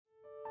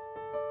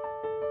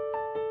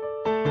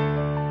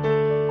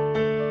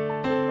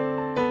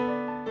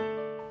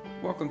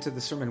Welcome to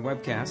the sermon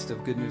webcast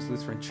of Good News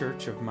Lutheran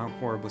Church of Mount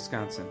Horeb,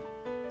 Wisconsin.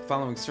 The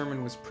following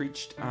sermon was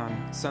preached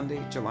on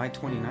Sunday, July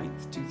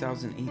 29th,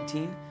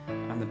 2018,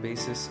 on the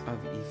basis of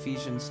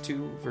Ephesians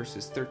 2,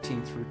 verses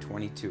 13 through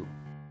 22.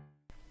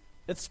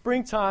 It's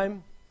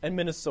springtime in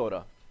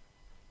Minnesota.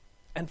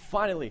 And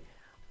finally,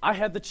 I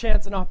had the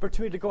chance and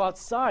opportunity to go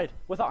outside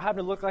without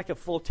having to look like a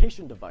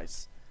flotation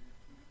device.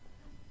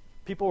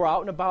 People were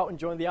out and about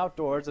enjoying the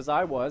outdoors as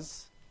I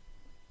was.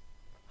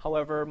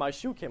 However, my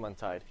shoe came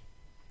untied.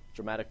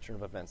 Dramatic turn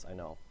of events, I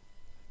know.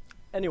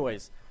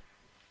 Anyways,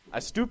 I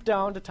stooped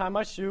down to tie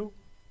my shoe,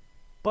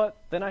 but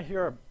then I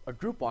hear a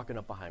group walking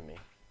up behind me.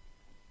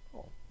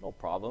 Oh, no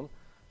problem.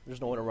 There's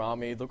no one around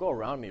me. They'll go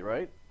around me,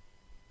 right?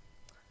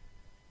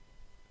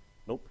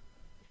 Nope.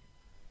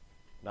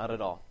 Not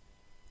at all.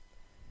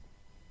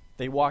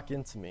 They walk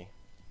into me,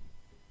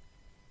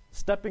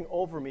 stepping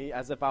over me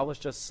as if I was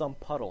just some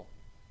puddle.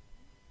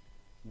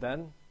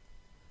 Then,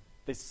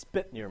 they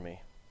spit near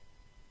me.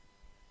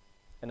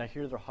 And I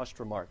hear their hushed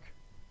remark,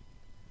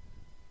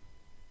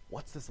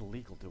 "What's this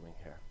illegal doing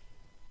here?"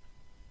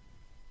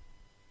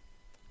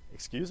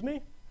 "Excuse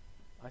me?"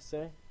 I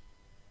say.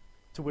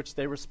 To which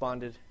they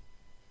responded,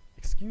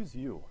 "Excuse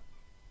you."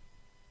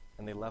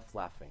 And they left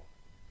laughing.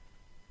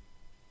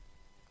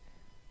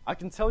 I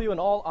can tell you in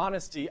all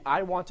honesty,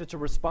 I wanted to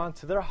respond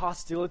to their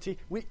hostility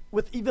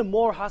with even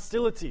more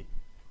hostility.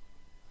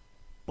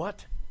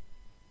 But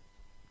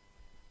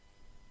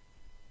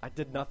I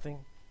did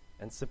nothing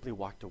and simply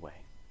walked away.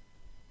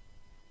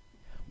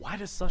 Why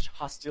does such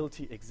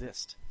hostility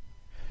exist?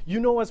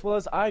 You know as well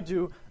as I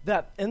do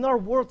that in our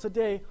world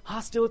today,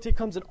 hostility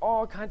comes in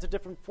all kinds of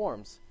different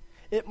forms.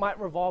 It might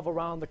revolve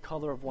around the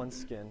color of one's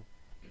skin,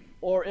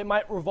 or it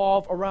might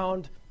revolve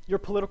around your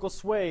political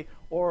sway,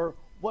 or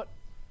what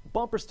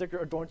bumper sticker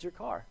adorns your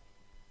car.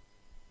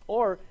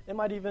 Or it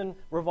might even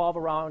revolve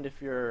around if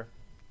you're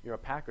a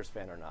Packers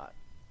fan or not.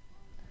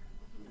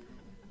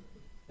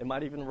 It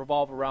might even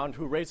revolve around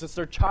who raises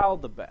their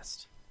child the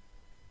best.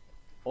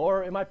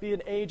 Or it might be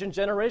an age and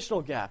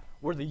generational gap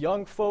where the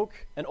young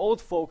folk and old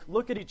folk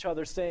look at each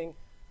other saying,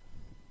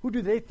 who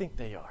do they think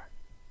they are?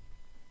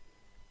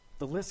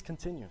 The list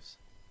continues.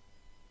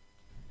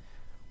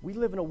 We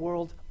live in a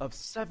world of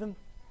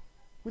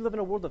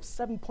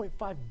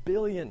 7.5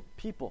 billion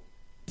people,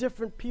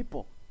 different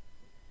people.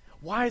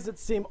 Why does it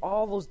seem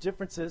all those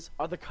differences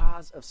are the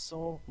cause of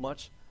so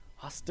much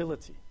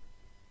hostility?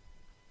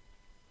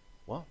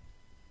 Well,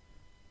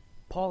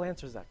 Paul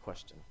answers that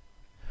question.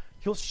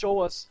 He'll show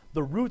us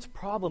the root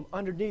problem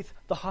underneath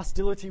the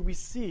hostility we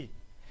see.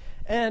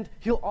 And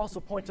he'll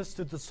also point us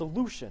to the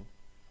solution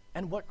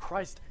and what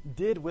Christ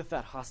did with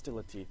that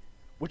hostility,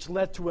 which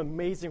led to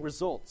amazing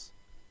results.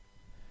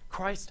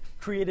 Christ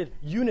created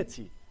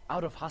unity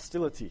out of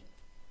hostility.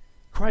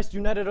 Christ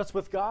united us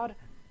with God,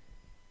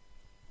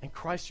 and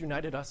Christ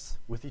united us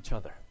with each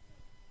other.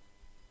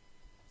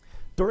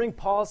 During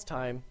Paul's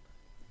time,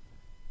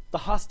 the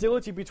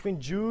hostility between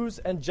Jews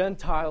and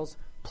Gentiles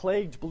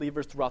plagued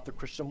believers throughout the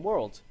Christian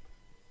world.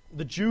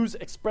 The Jews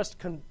expressed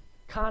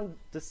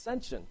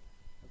condescension,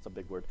 that's a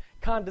big word,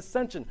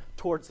 condescension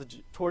towards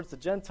the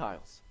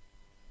Gentiles,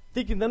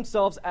 thinking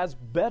themselves as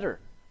better,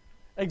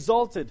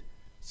 exalted,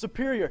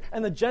 superior,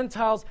 and the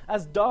Gentiles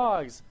as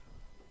dogs,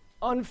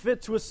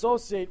 unfit to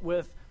associate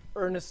with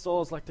earnest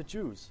souls like the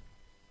Jews.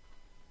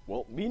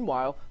 Well,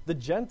 meanwhile, the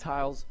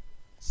Gentiles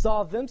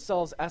saw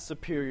themselves as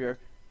superior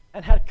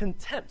and had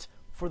contempt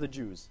for the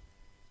Jews,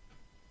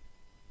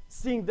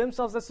 seeing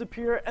themselves as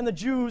superior and the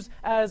Jews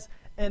as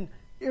an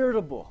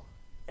irritable,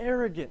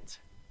 arrogant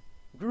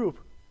group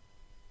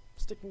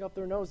sticking up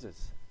their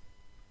noses.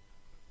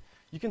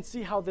 You can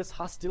see how this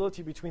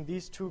hostility between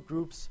these two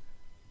groups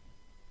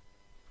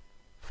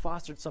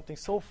fostered something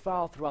so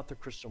foul throughout the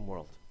Christian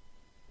world.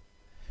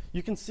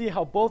 You can see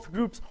how both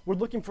groups were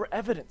looking for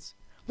evidence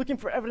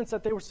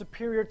that they were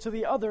superior to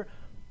the other.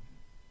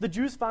 The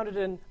Jews found it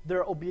in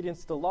their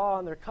obedience to the law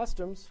and their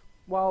customs,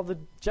 while the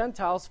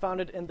Gentiles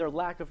found it in their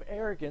lack of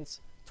arrogance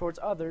towards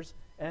others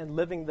and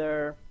living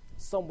their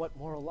somewhat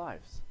moral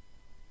lives.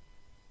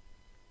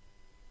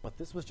 But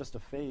this was just a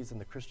phase in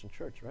the Christian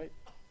church, right?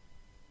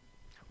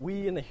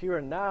 We in the here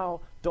and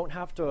now don't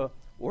have to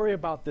worry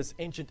about this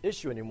ancient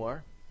issue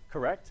anymore,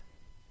 correct?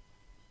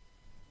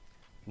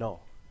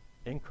 No,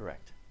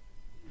 incorrect.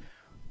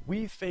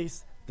 We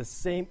face the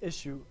same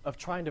issue of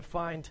trying to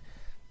find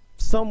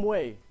some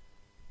way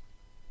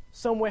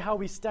how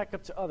we stack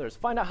up to others.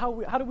 Find out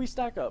how do we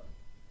stack up?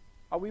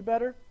 Are we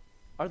better?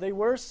 Are they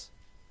worse?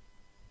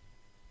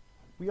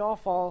 We all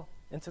fall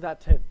into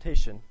that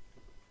temptation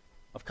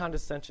of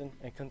condescension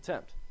and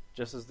contempt,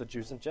 just as the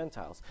Jews and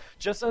Gentiles.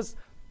 Just as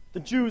the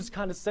Jews'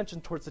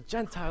 condescension towards the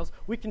Gentiles,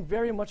 we can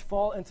very much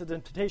fall into the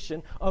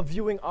temptation of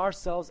viewing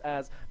ourselves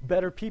as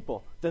better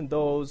people than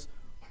those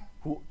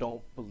who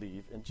don't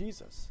believe in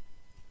Jesus.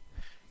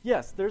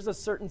 Yes, there's a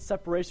certain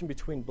separation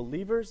between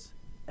believers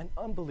and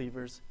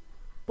unbelievers,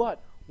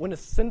 but when a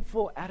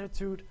sinful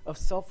attitude of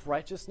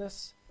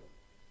self-righteousness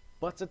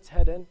butts its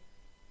head in,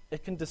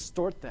 it can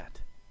distort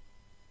that.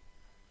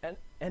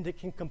 And it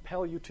can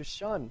compel you to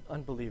shun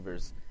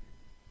unbelievers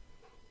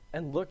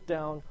and look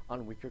down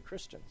on weaker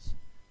Christians.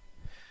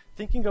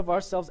 Thinking of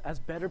ourselves as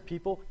better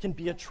people can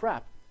be a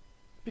trap,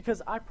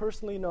 because I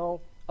personally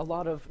know a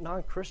lot of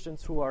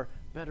non-Christians who are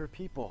better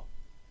people.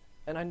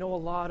 And I know a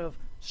lot of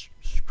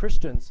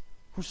Christians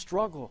who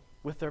struggle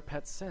with their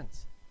pet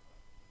sins.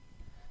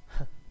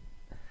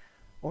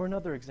 Or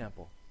another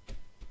example,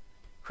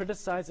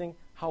 criticizing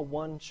how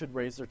one should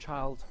raise their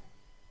child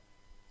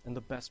in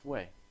the best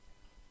way.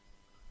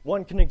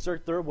 One can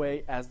exert their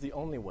way as the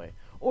only way.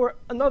 Or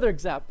another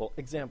example,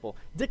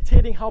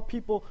 dictating how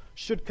people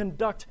should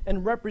conduct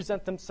and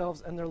represent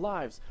themselves in their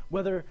lives,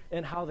 whether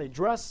in how they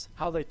dress,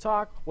 how they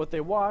talk, what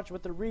they watch,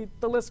 what they read,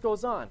 the list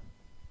goes on.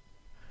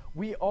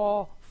 We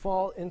all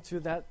fall into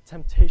that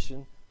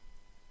temptation.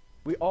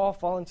 We all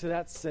fall into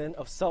that sin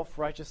of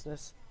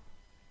self-righteousness,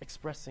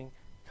 expressing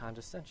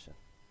condescension.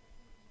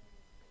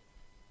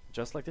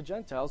 Just like the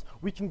Gentiles,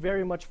 we can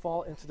very much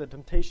fall into the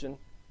temptation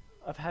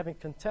of having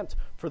contempt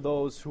for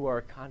those who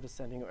are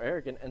condescending or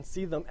arrogant and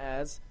see them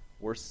as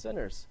worse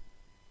sinners.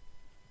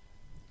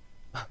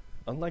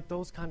 Unlike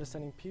those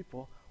condescending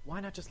people,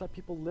 why not just let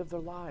people live their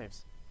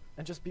lives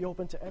and just be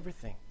open to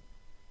everything?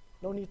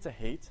 No need to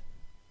hate.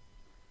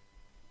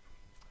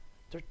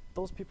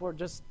 Those people are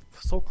just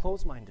so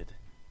close-minded.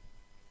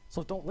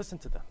 So don't listen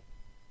to them.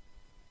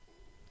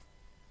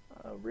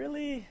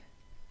 Really?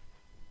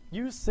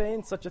 You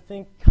saying such a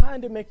thing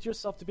kind of makes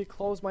yourself to be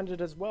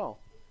closed-minded as well.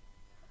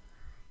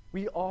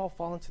 We all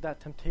fall into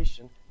that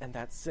temptation and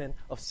that sin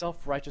of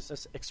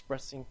self-righteousness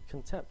expressing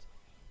contempt.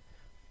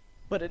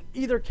 But in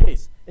either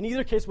case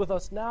with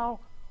us now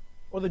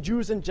or the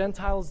Jews and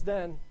Gentiles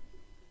then,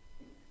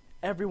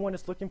 everyone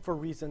is looking for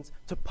reasons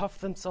to puff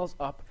themselves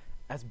up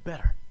as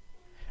better.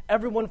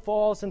 Everyone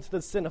falls into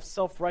the sin of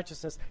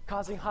self-righteousness,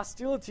 causing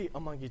hostility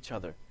among each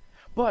other.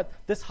 But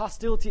this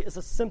hostility is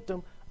a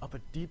symptom of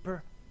a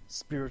deeper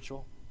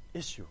spiritual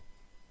issue.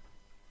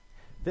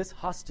 This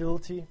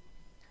hostility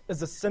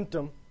is a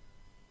symptom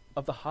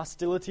of the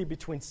hostility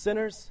between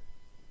sinners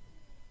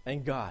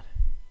and God.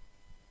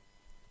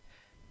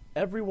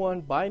 Everyone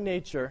by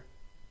nature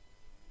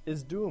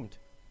is doomed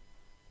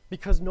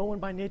because no one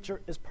by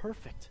nature is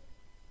perfect.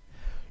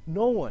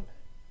 No one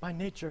by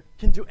nature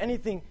can do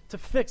anything to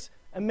fix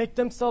and make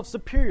themselves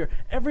superior.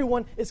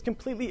 Everyone is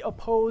completely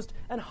opposed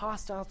and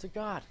hostile to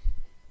God.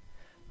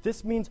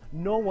 This means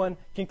no one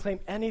can claim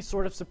any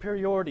sort of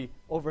superiority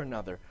over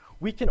another.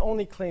 We can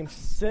only claim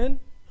sin,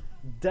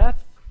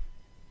 death,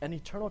 and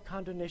eternal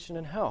condemnation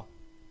in hell.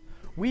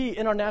 We,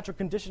 in our natural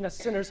condition as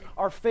sinners,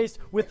 are faced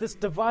with this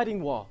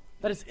dividing wall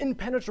that is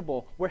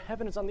impenetrable, where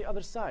heaven is on the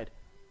other side.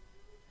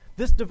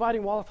 This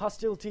dividing wall of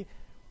hostility,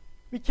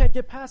 we can't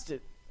get past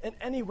it in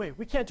any way.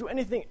 We can't do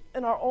anything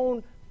in our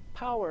own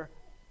power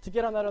to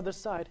get on that other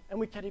side, and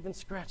we can't even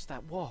scratch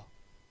that wall.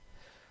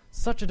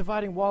 Such a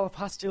dividing wall of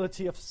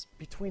hostility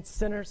between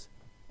sinners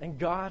and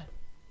God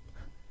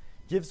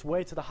gives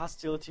way to the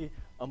hostility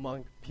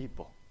among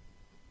people,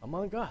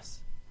 among us.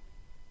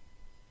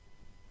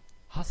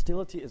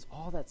 Hostility is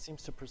all that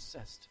seems to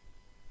persist.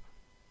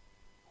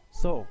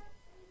 So,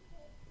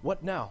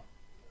 what now?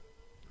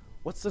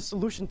 What's the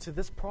solution to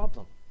this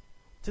problem,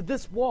 to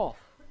this wall?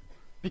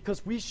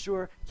 Because we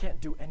sure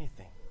can't do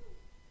anything.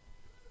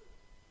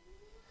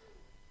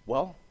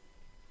 Well,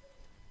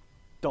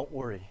 don't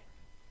worry.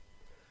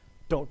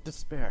 Don't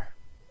despair.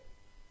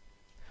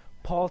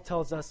 Paul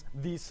tells us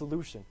the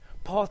solution.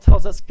 Paul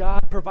tells us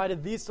God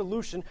provided the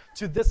solution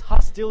to this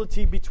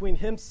hostility between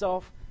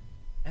himself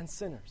and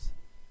sinners.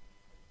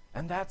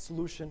 And that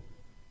solution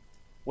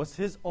was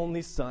his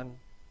only Son,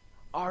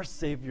 our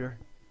Savior,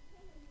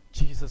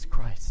 Jesus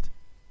Christ.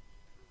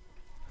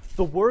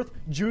 The worth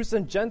Jews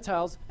and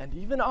Gentiles, and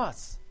even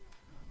us,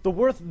 the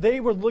worth they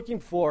were looking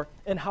for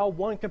and how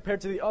one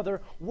compared to the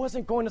other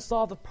wasn't going to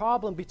solve the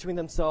problem between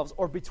themselves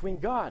or between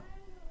God.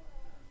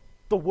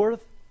 The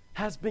worth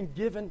has been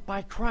given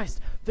by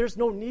Christ. There's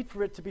no need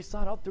for it to be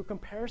sought out through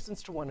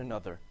comparisons to one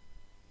another.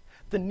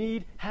 The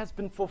need has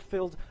been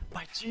fulfilled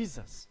by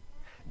Jesus.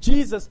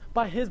 Jesus,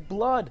 by his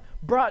blood,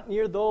 brought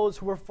near those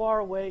who were far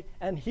away,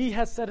 and he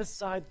has set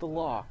aside the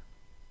law.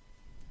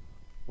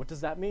 What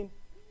does that mean?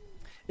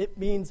 It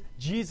means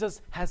Jesus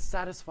has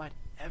satisfied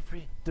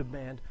every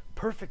demand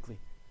perfectly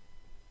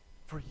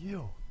for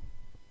you.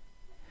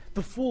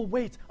 The full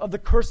weight of the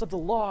curse of the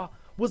law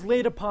was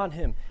laid upon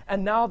him,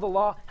 and now the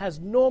law has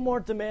no more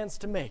demands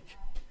to make.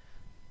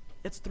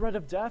 Its threat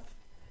of death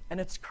and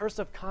its curse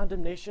of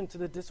condemnation to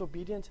the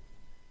disobedient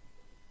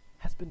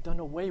has been done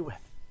away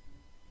with,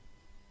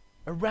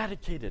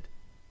 eradicated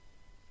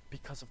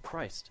because of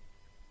Christ.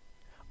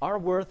 Our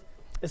worth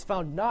is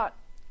found not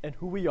in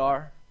who we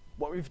are,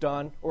 what we've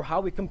done, or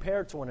how we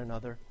compare to one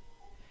another.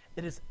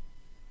 It is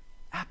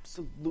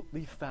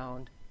absolutely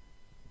found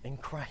in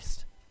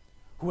Christ,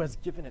 who has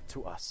given it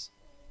to us.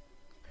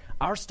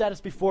 Our status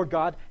before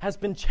God has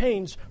been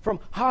changed from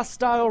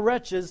hostile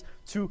wretches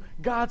to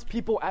God's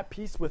people at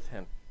peace with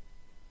him.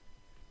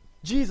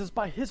 Jesus,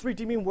 by his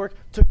redeeming work,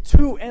 took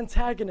two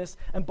antagonists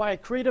and by a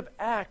creative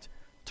act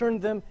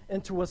turned them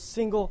into a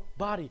single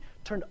body,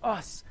 turned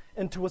us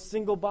into a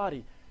single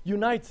body,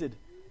 united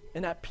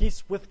and at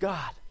peace with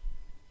God.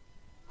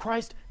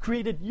 Christ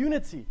created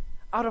unity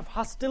out of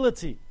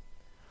hostility.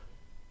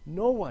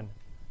 No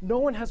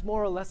one has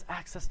more or less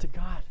access to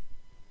God.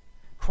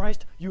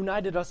 Christ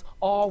united us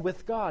all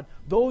with God.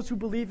 Those who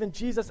believe in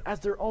Jesus as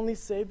their only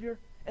Savior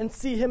and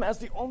see Him as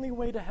the only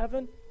way to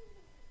heaven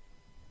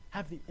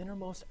have the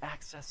innermost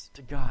access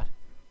to God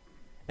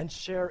and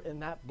share in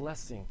that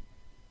blessing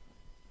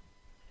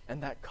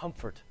and that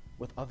comfort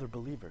with other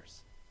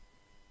believers.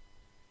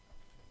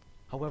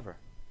 However,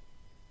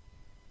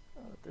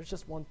 there's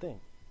just one thing.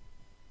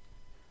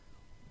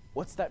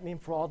 What's that mean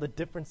for all the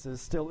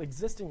differences still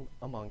existing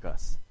among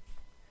us?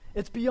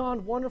 It's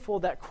beyond wonderful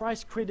that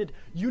Christ created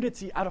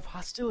unity out of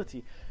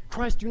hostility.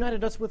 Christ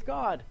united us with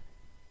God.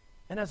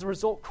 And as a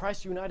result,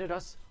 Christ united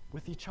us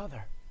with each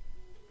other.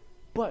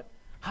 But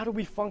how do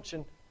we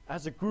function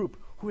as a group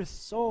who is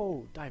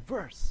so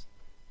diverse?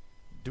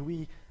 Do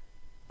we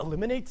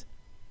eliminate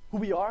who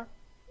we are?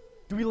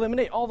 Do we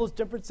eliminate all those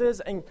differences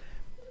and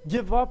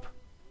give up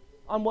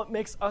on what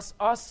makes us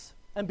us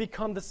and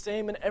become the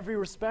same in every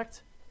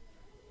respect?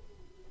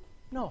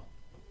 No,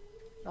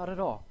 not at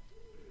all.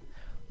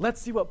 Let's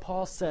see what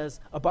Paul says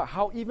about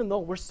how even though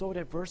we're so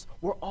diverse,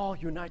 we're all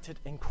united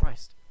in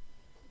Christ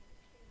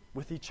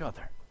with each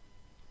other.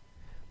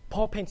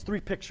 Paul paints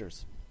three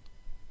pictures: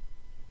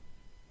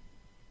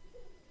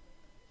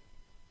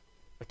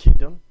 a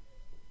kingdom,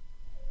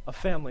 a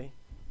family,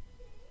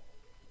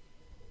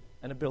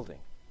 and a building.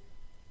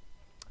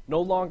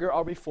 No longer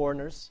are we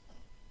foreigners,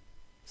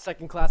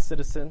 second-class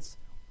citizens,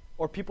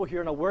 or people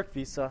here on a work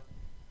visa.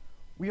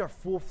 We are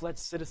full-fledged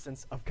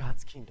citizens of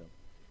God's kingdom.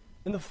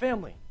 In the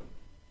family,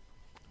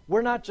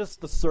 we're not just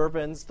the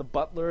servants, the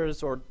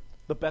butlers, or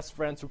the best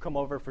friends who come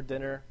over for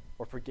dinner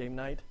or for game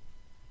night.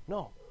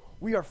 No,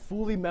 we are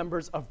fully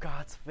members of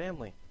God's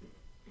family.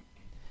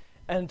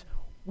 And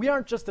we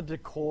aren't just the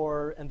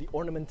decor and the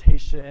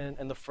ornamentation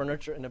and the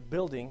furniture in a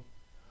building.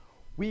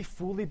 We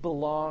fully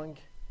belong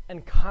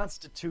and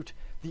constitute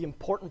the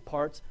important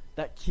parts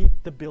that keep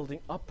the building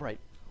upright.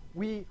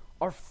 We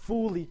are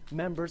fully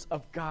members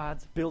of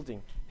God's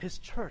building, His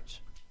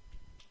church.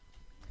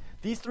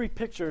 These three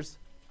pictures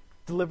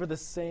deliver the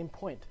same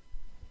point: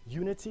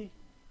 unity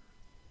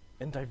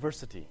and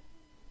diversity.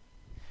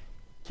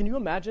 Can you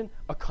imagine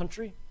a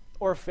country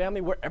or a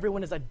family where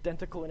everyone is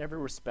identical in every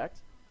respect?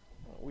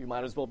 We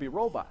might as well be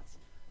robots.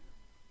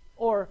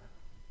 Or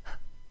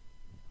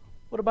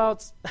what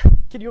about,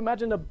 can you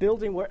imagine a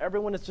building where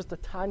everyone is just a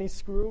tiny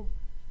screw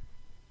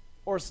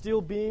or a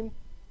steel beam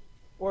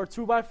or a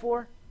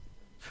 2x4?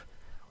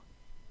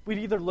 We'd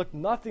either look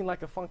nothing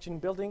like a functioning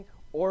building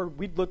or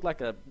we'd look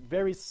like a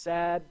very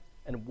sad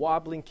and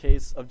wobbling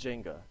case of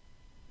Jenga.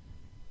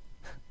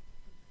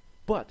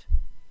 But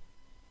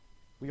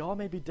we all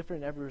may be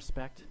different in every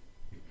respect,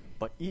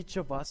 but each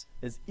of us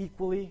is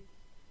equally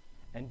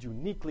and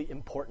uniquely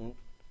important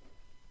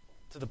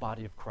to the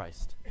body of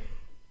Christ.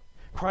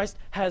 Christ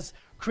has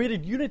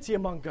created unity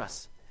among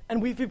us,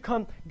 and we've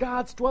become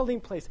God's dwelling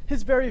place,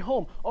 His very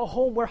home, a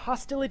home where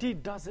hostility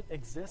doesn't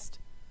exist,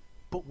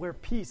 but where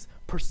peace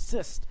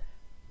persists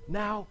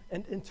now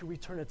and into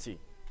eternity.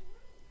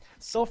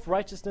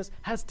 Self-righteousness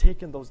has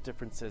taken those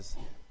differences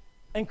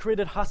and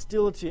created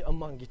hostility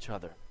among each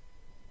other.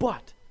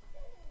 But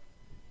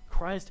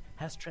Christ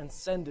has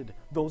transcended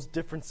those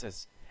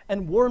differences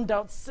and wormed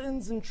out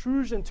sin's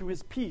intrusion to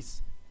His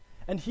peace.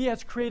 And He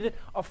has created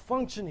a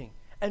functioning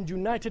and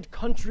united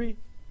country,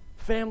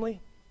 family,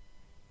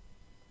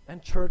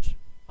 and church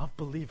of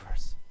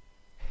believers.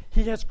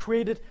 He has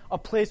created a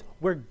place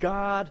where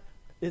God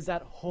is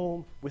at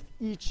home with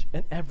each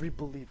and every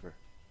believer.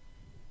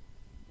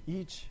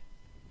 Each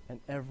and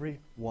every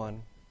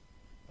one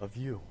of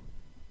you.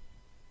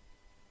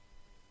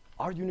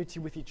 Our unity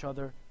with each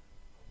other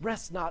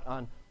rests not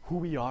on who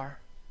we are,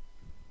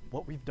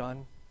 what we've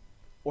done,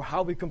 or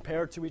how we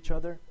compare to each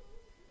other.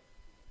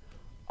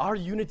 Our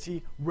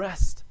unity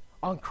rests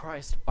on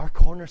Christ, our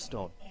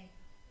cornerstone.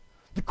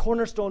 The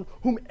cornerstone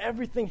whom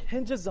everything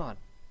hinges on.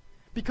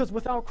 Because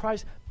without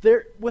Christ,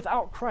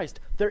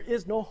 there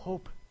is no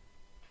hope,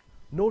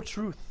 no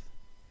truth,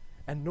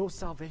 and no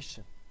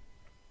salvation.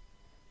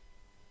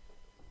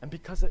 And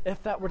because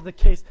if that were the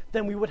case,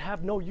 then we would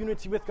have no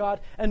unity with God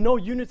and no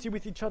unity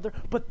with each other.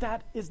 But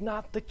that is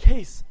not the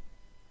case.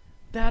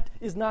 That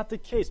is not the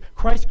case.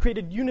 Christ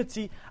created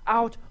unity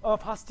out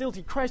of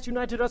hostility. Christ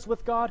united us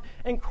with God,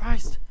 and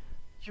Christ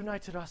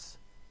united us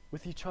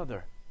with each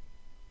other.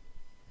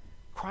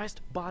 Christ's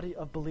body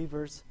of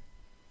believers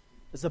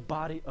is a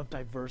body of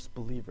diverse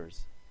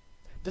believers.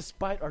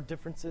 Despite our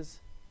differences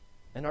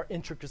and our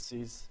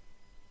intricacies,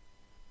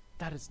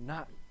 that is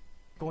not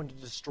going to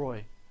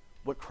destroy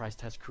what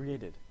Christ has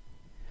created.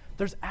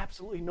 There's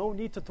absolutely no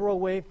need to throw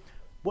away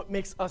what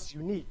makes us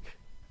unique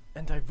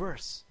and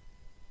diverse.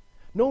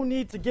 No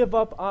need to give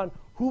up on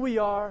who we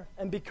are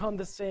and become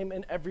the same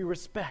in every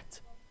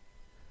respect.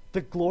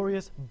 The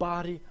glorious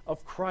body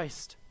of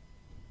Christ.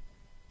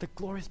 The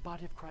glorious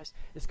body of Christ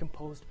is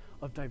composed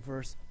of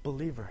diverse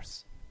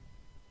believers.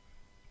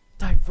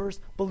 Diverse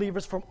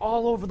believers from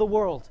all over the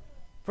world,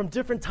 from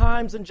different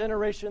times and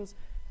generations,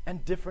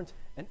 and different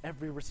in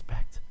every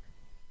respect.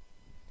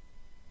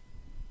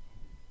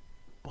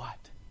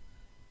 But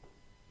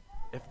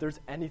if there's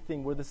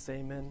anything we're the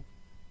same in,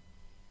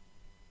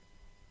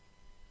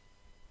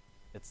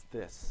 it's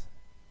this.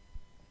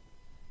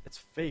 It's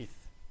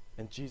faith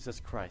in Jesus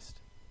Christ.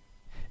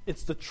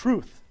 It's the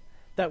truth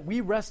that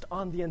we rest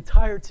on the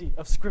entirety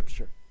of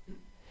Scripture.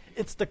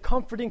 It's the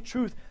comforting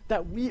truth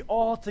that we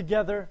all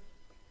together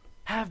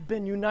have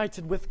been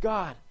united with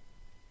God.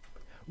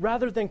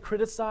 Rather than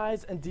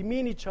criticize and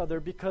demean each other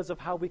because of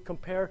how we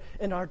compare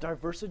in our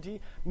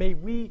diversity, may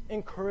we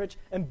encourage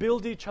and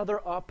build each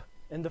other up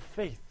in the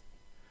faith,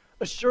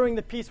 assuring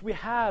the peace we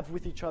have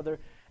with each other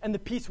and the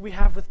peace we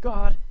have with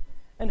God,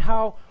 and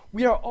how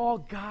we are all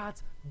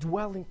God's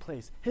dwelling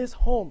place, His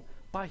home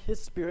by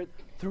His Spirit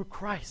through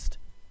Christ.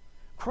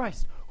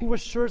 Christ, who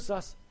assures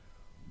us,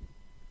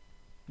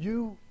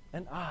 you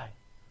and I,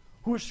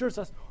 who assures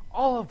us,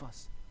 all of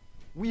us,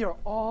 we are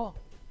all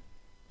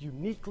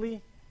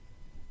uniquely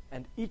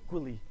and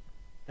equally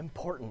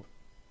important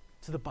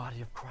to the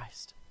body of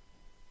Christ.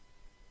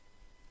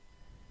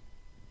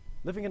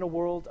 Living in a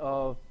world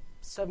of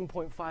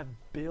 7.5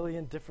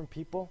 billion different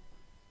people,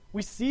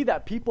 we see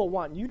that people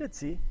want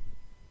unity,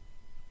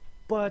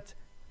 but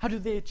how do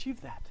they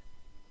achieve that?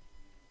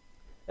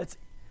 It's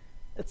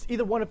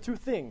either one of two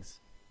things: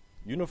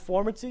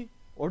 uniformity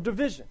or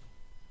division,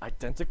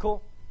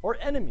 identical or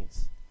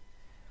enemies.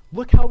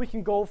 Look how we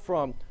can go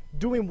from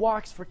doing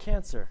walks for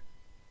cancer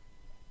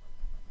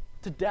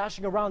to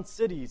dashing around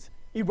cities,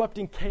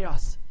 erupting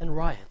chaos and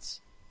riots.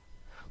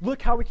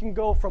 Look how we can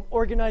go from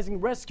organizing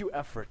rescue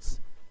efforts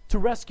to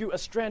rescue a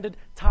stranded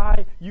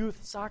Thai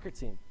youth soccer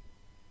team,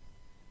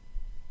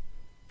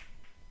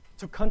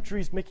 to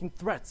countries making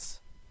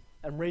threats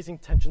and raising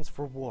tensions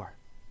for war.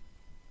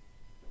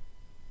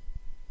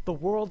 The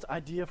world's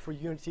idea for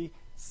unity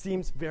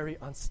seems very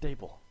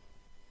unstable.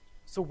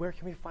 So where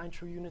can we find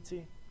true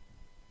unity?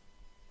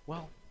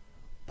 Well,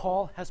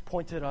 Paul has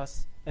pointed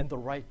us in the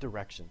right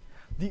direction,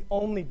 the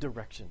only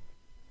direction: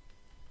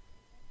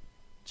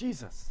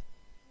 Jesus.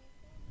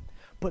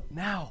 But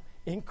now,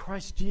 in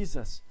Christ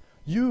Jesus,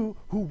 you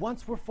who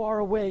once were far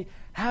away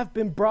have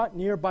been brought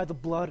near by the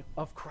blood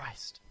of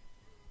Christ.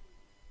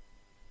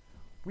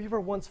 We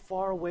were once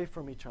far away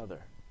from each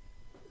other.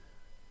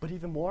 But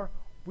even more,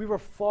 we were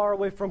far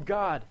away from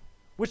God,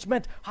 which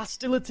meant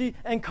hostility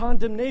and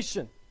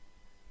condemnation.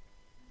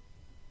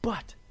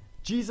 But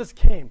Jesus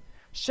came,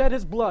 shed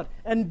His blood,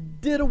 and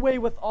did away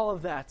with all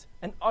of that,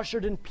 and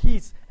ushered in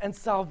peace and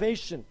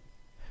salvation.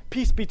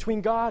 Peace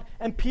between God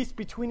and peace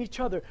between each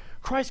other.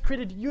 Christ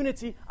created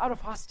unity out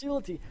of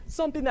hostility,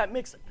 something that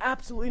makes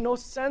absolutely no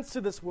sense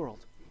to this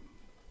world.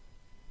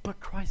 But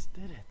Christ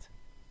did it.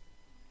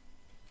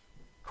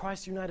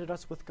 Christ united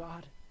us with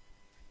God,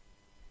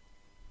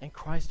 and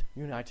Christ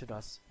united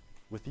us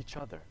with each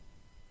other.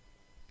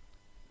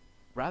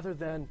 Rather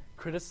than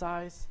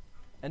criticize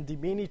and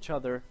demean each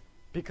other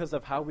because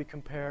of how we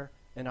compare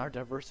in our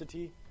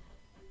diversity,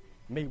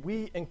 may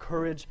we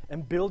encourage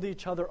and build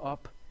each other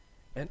up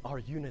in our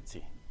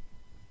unity.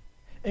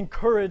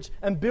 Encourage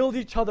and build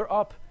each other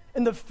up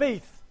in the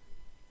faith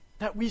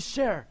that we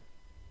share,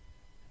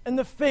 in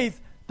the faith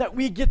that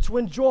we get to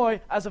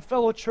enjoy as a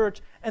fellow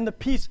church, and the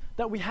peace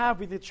that we have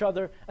with each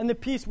other, and the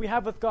peace we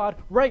have with God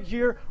right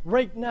here,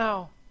 right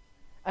now,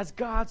 as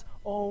God's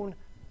own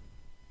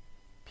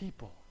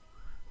people,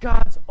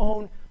 God's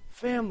own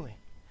family,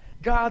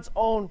 God's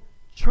own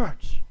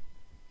church.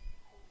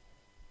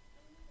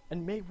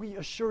 And may we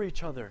assure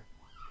each other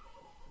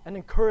and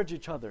encourage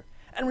each other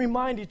and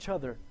remind each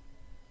other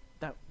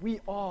that we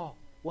all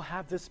will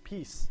have this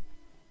peace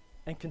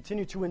and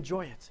continue to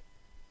enjoy it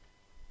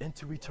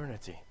into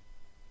eternity.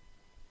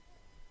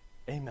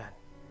 Amen.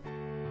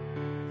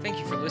 Thank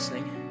you for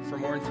listening. For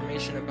more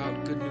information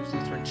about Good News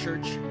Lutheran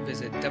Church,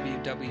 visit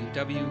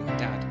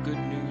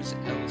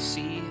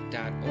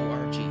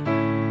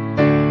www.goodnewslc.org.